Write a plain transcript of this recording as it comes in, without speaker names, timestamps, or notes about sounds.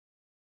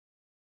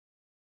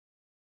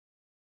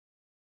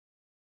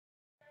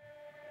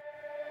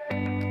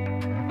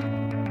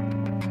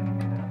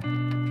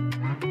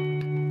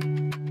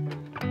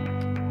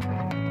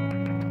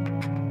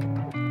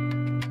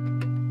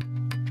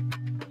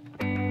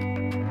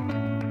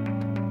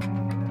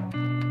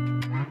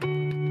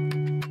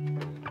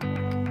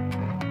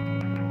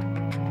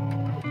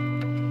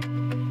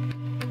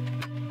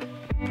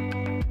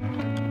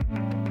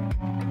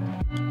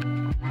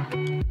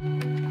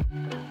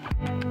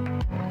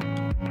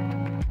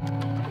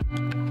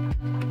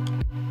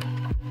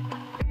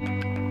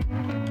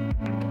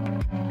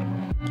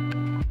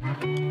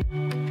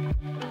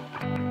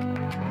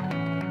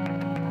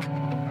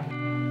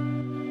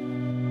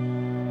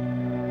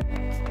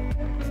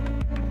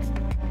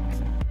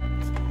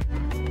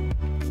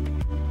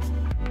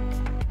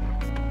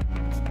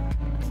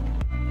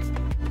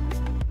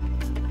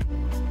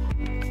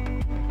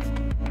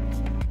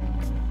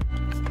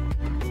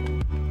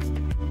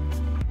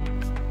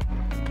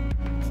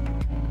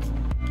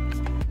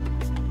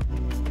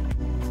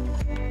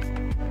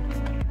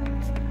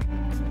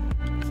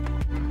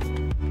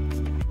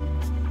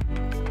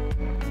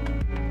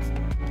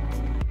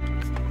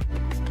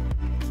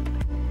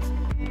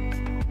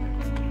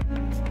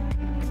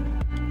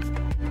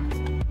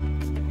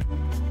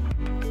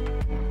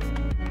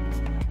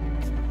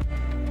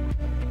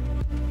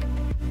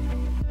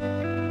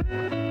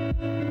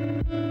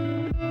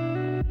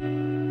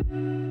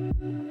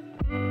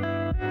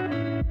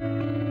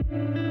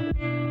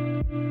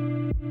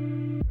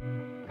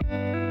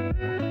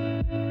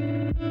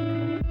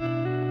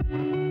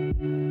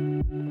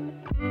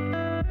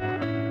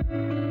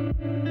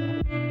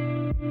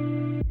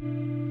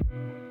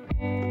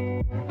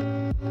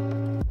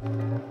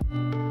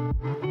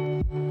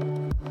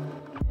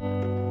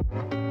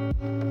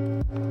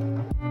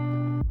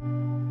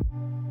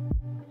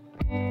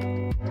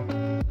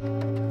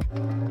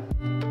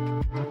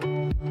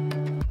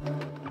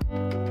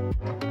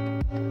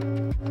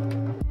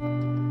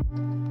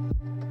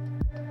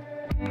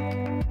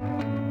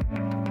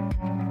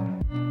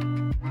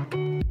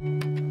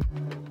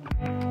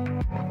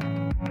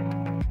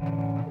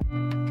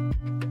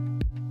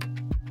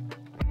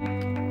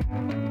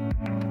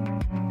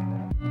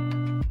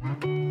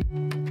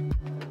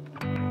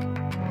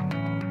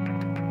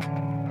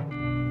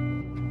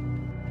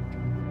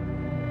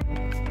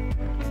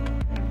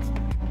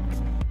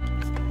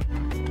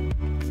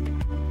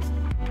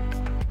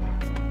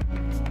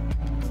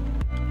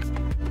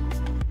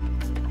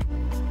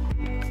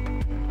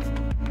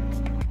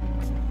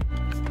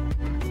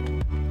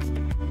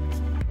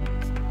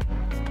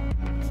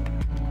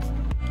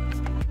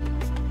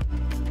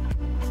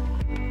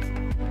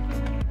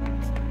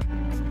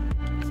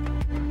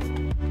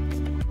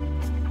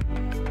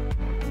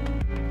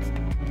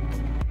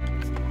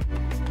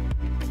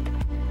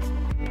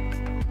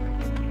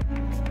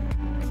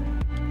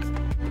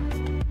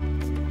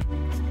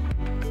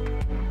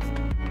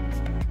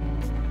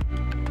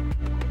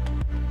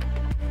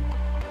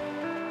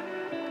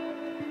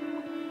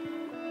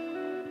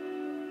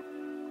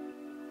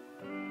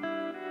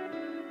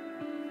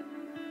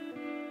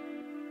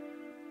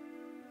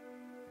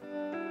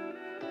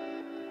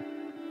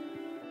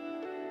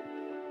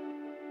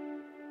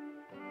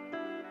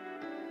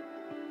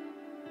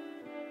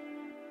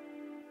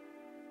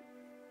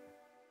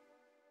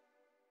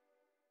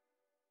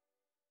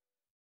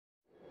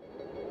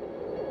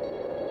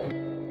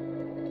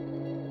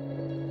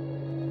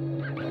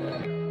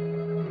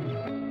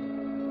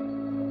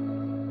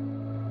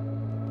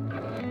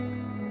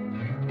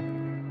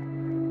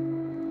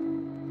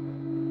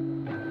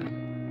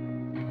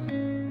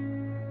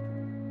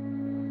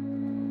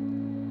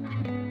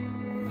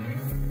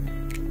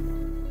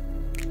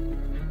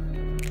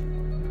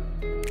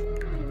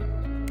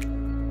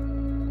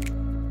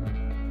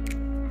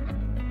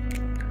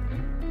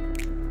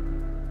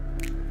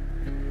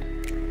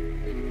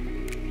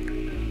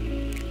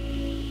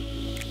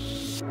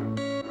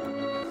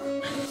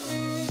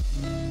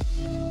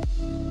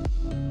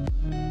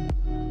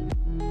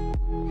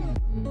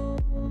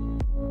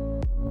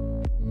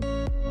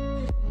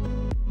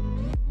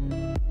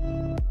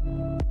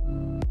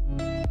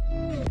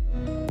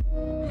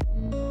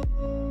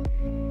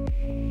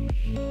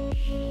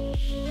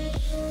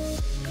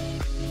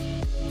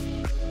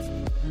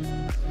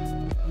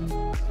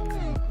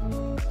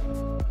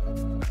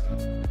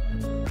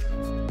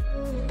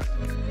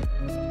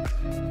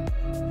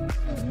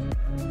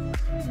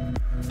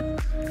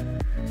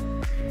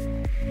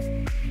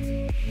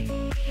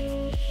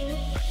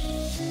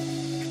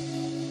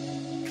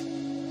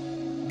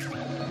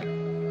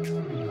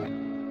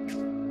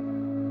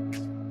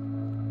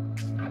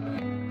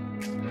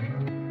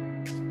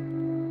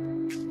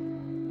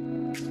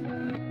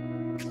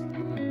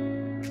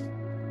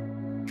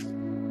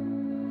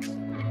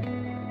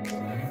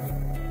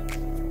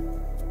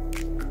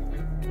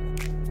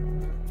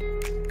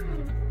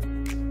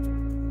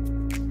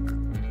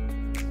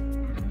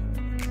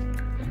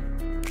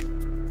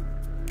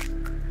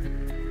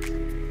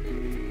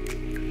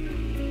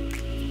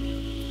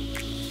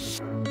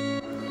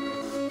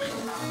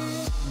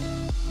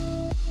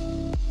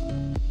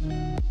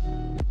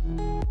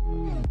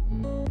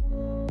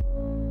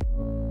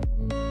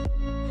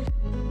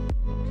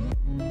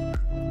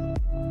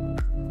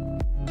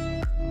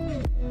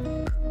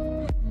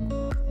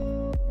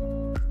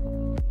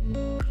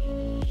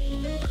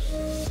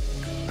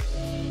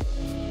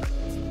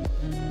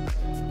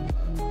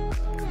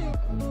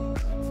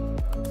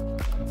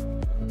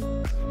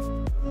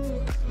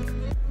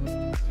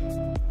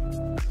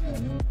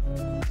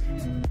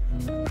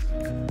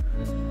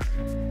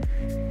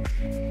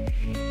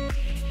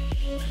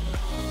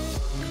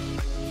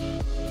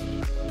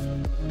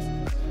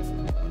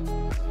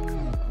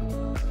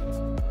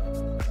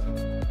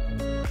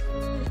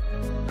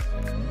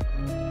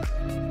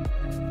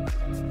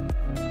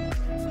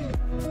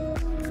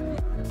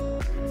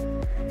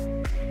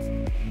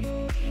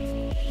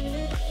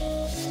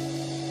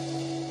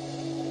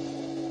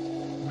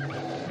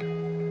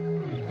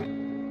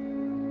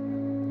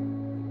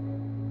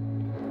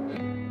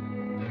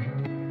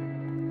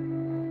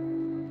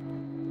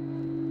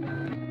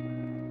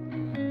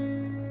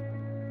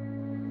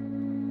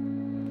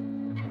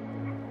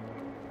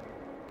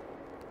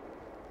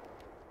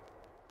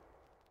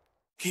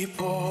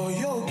Keep all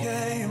your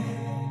game,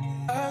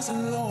 highs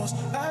and lows,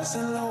 highs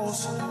and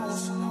lows.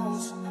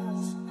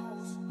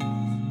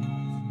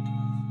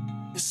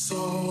 It's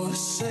all the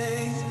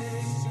same,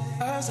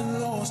 highs and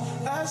lows,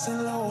 highs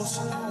and lows.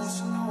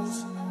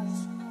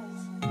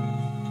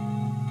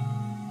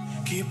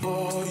 Keep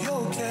all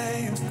your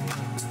game,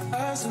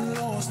 highs and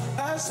lows,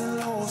 highs and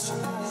lows.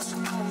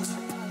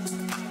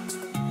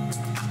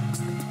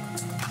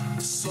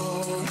 It's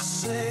all the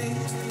same,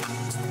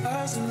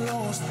 highs and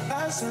lows,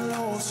 highs and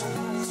lows.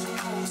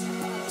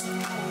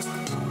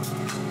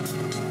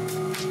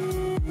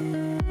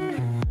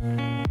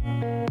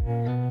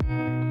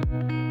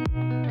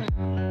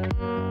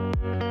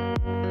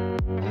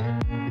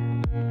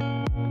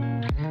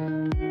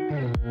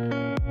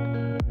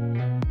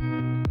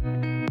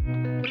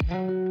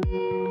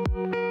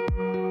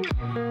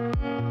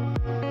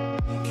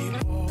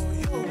 Keep all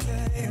your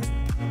game,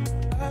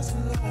 highs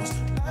and lows,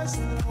 highs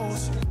and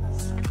lows.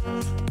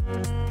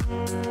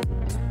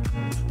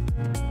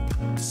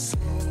 It's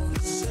all the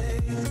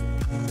same,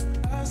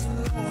 highs and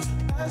lows,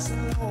 highs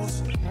and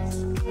lows.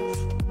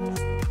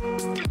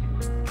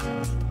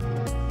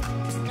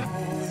 Keep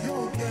all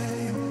your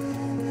game.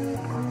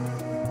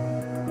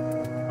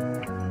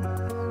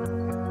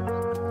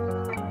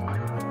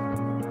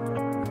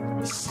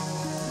 It's all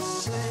the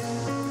same.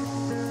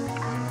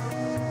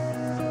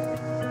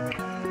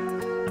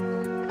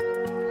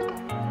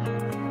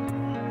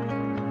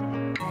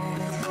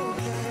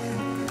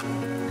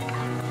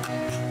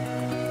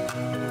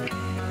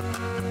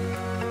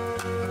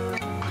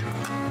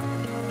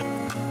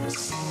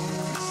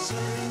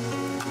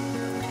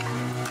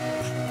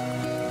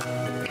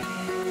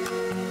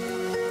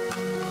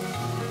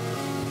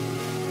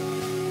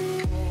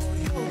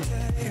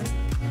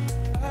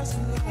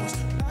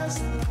 Highs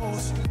and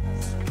lows.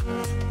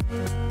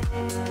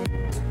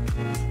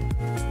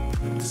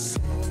 It's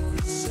all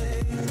the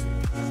same,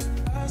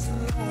 highs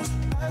and lows,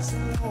 highs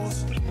and lows.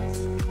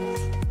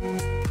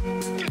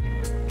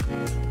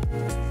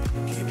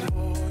 Keep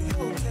all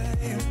your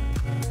game,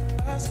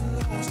 highs and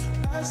lows,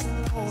 highs and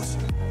lows.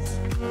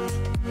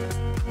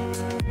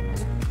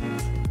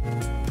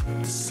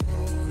 It's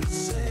all the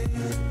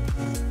same,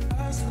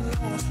 highs and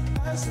lows,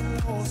 highs and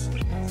lows.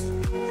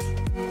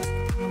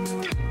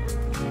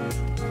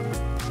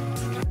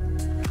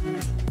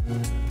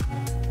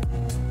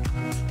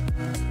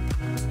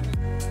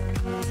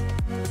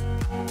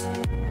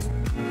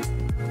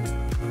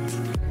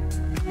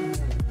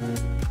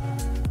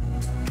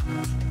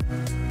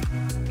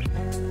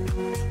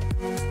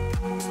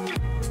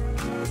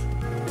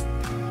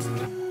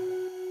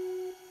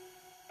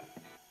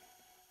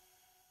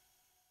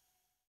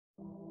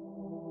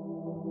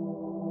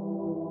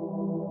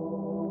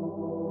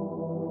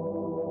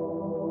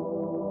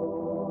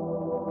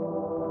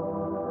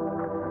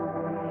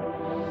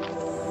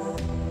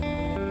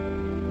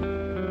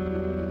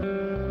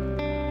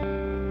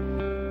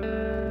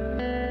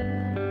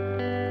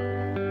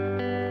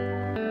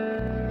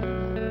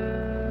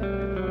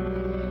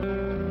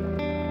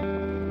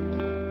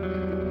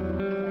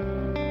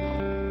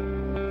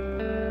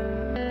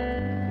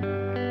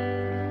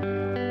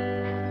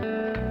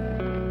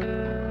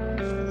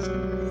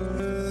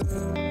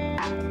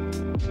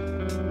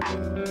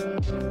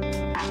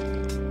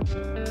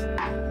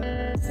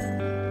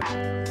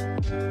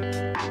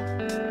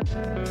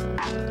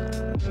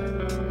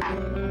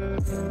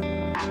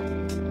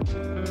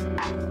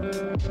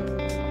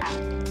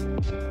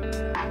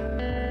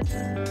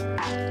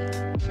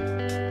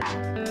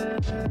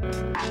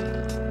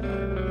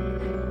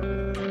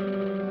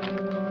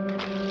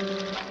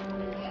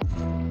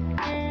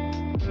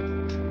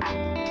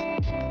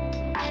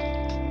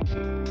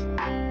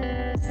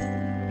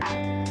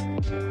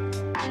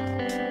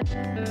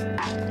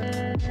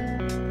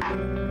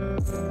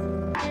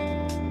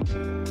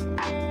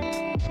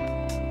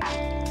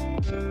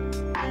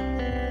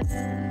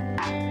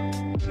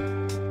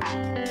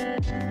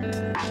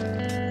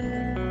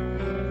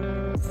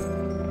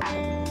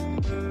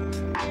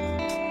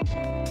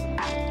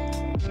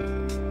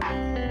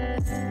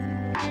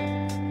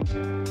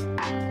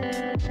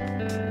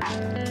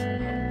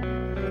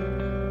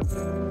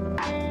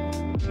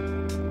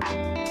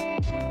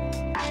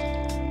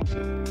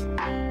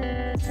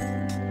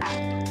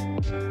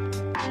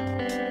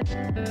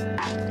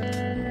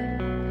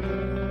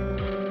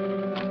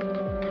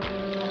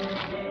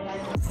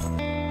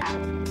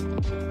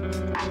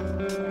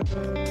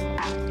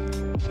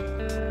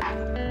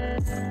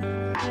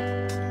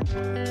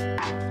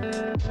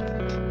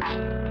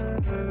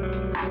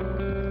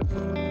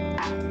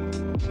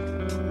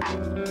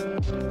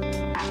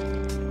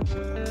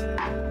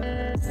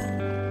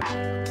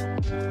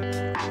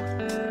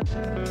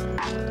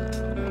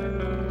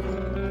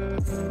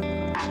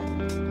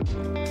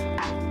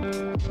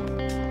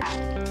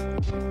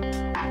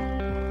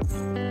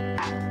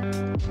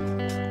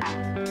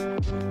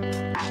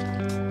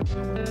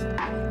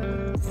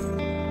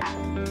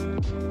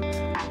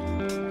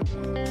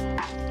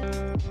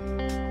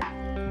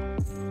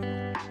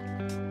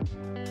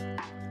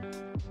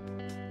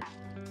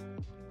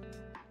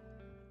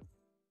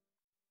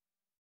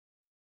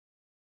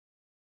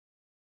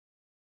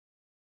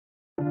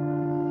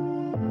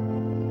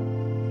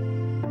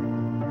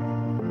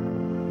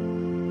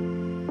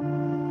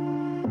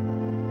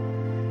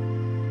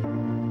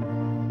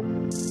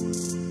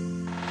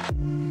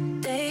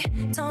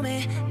 told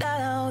me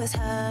that I always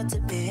had to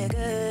be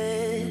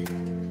good,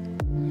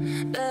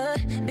 but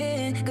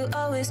being good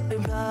always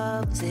brings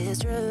problems,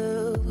 it's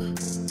true.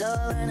 So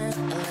I learned it,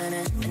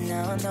 and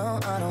now I know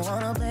I don't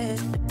wanna play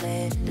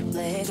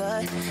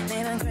God.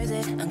 Maybe I'm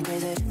crazy,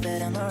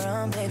 but I'm not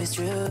wrong, baby, it's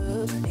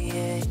true,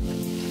 yeah.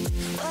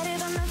 What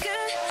if I'm not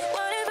good?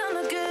 What if I'm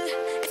not good?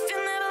 If you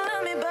never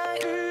love me back,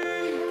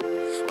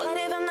 What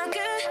if I'm not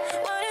good?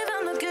 What if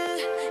I'm not good?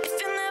 If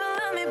you never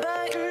love me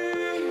back,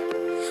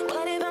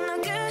 What if I'm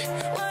not good?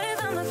 What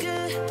if I'm not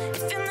good?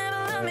 If you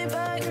never love me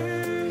back,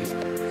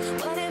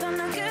 What if I'm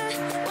not good?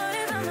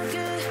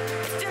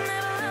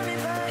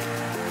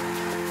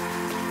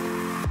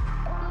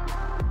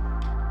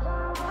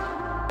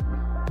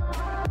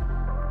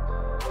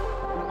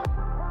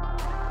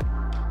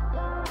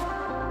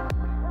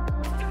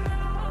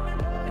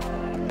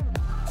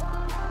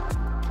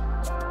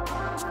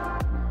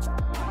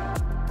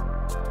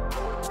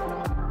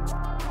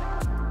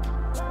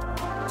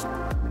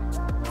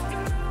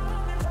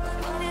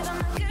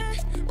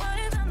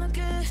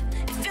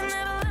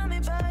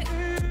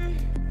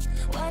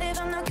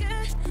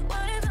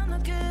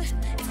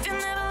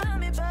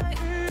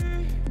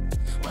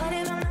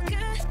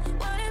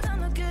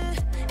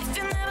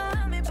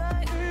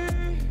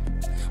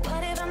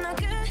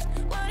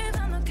 What if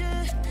I'm not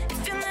good?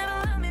 If you never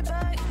love me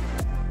back.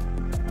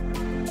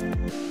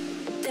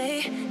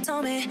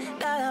 Told me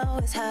that I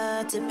always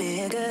had to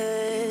be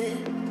good,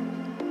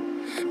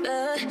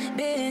 but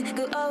being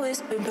good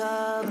always brings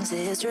problems,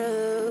 it's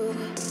true.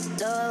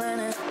 So I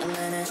learned it,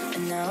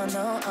 and now I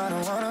know I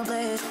don't wanna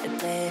play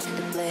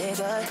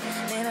God.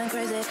 Maybe I'm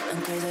crazy,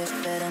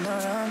 but I'm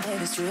not wrong,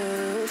 baby, it's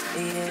true,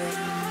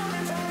 yeah.